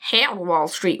Hail Wall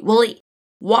Street, Willie!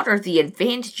 What are the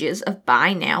advantages of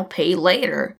buy now, pay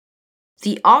later?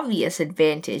 The obvious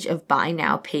advantage of buy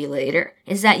now, pay later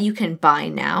is that you can buy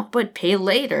now but pay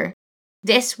later.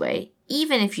 This way,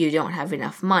 even if you don't have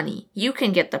enough money, you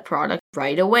can get the product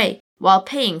right away while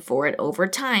paying for it over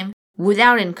time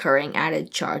without incurring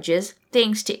added charges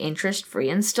thanks to interest-free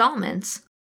installments.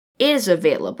 It is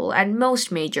available at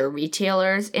most major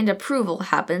retailers and approval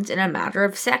happens in a matter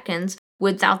of seconds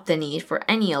without the need for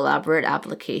any elaborate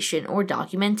application or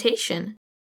documentation.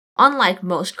 Unlike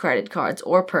most credit cards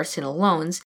or personal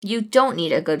loans, you don't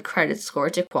need a good credit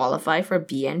score to qualify for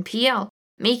BNPL,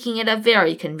 making it a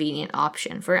very convenient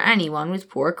option for anyone with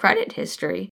poor credit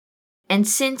history. And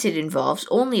since it involves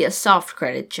only a soft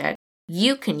credit check,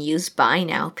 you can use buy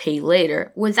now, pay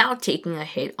later without taking a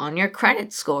hit on your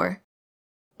credit score.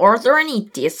 Are there any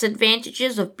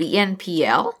disadvantages of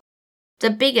BNPL? The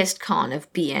biggest con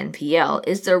of BNPL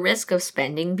is the risk of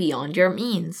spending beyond your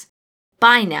means.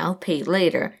 Buy now, pay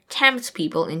later tempts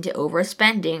people into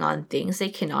overspending on things they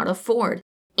cannot afford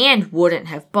and wouldn't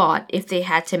have bought if they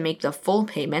had to make the full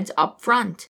payment up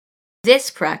front.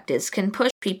 This practice can push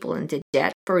people into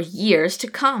debt for years to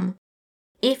come.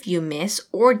 If you miss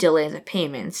or delay the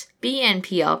payments,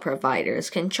 BNPL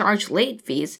providers can charge late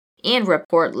fees and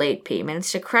report late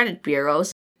payments to credit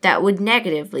bureaus that would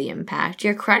negatively impact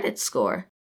your credit score.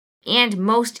 And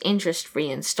most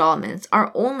interest-free installments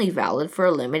are only valid for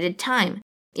a limited time.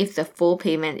 If the full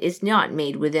payment is not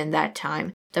made within that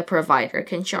time, the provider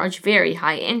can charge very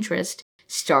high interest,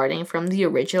 starting from the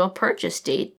original purchase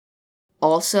date.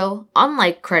 Also,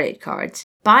 unlike credit cards,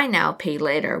 buy now, pay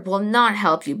later will not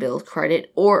help you build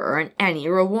credit or earn any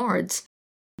rewards.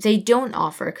 They don't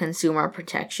offer consumer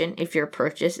protection if your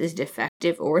purchase is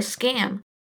defective or a scam.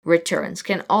 Returns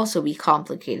can also be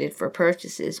complicated for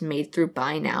purchases made through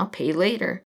buy now, pay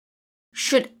later.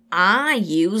 Should I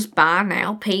use buy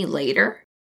now, pay later?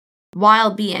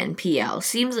 While BNPL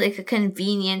seems like a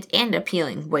convenient and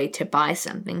appealing way to buy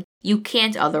something you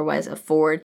can't otherwise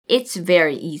afford, it's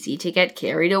very easy to get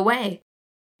carried away.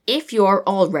 If you're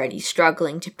already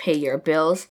struggling to pay your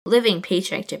bills, living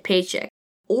paycheck to paycheck,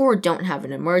 or don't have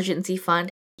an emergency fund,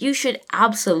 you should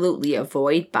absolutely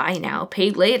avoid buy now,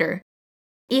 pay later.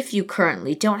 If you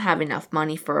currently don't have enough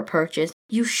money for a purchase,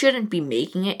 you shouldn't be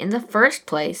making it in the first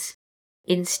place.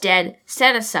 Instead,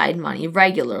 set aside money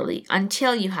regularly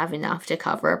until you have enough to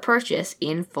cover a purchase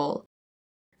in full.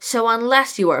 So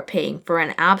unless you are paying for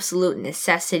an absolute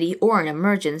necessity or an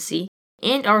emergency,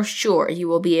 and are sure you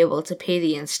will be able to pay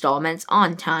the installments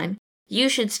on time, you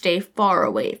should stay far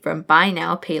away from buy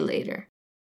now, pay later.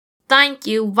 Thank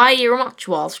you very much,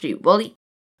 Wall Street Willie.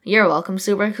 You're welcome,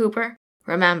 Super Cooper.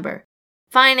 Remember,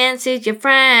 finance is your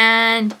friend.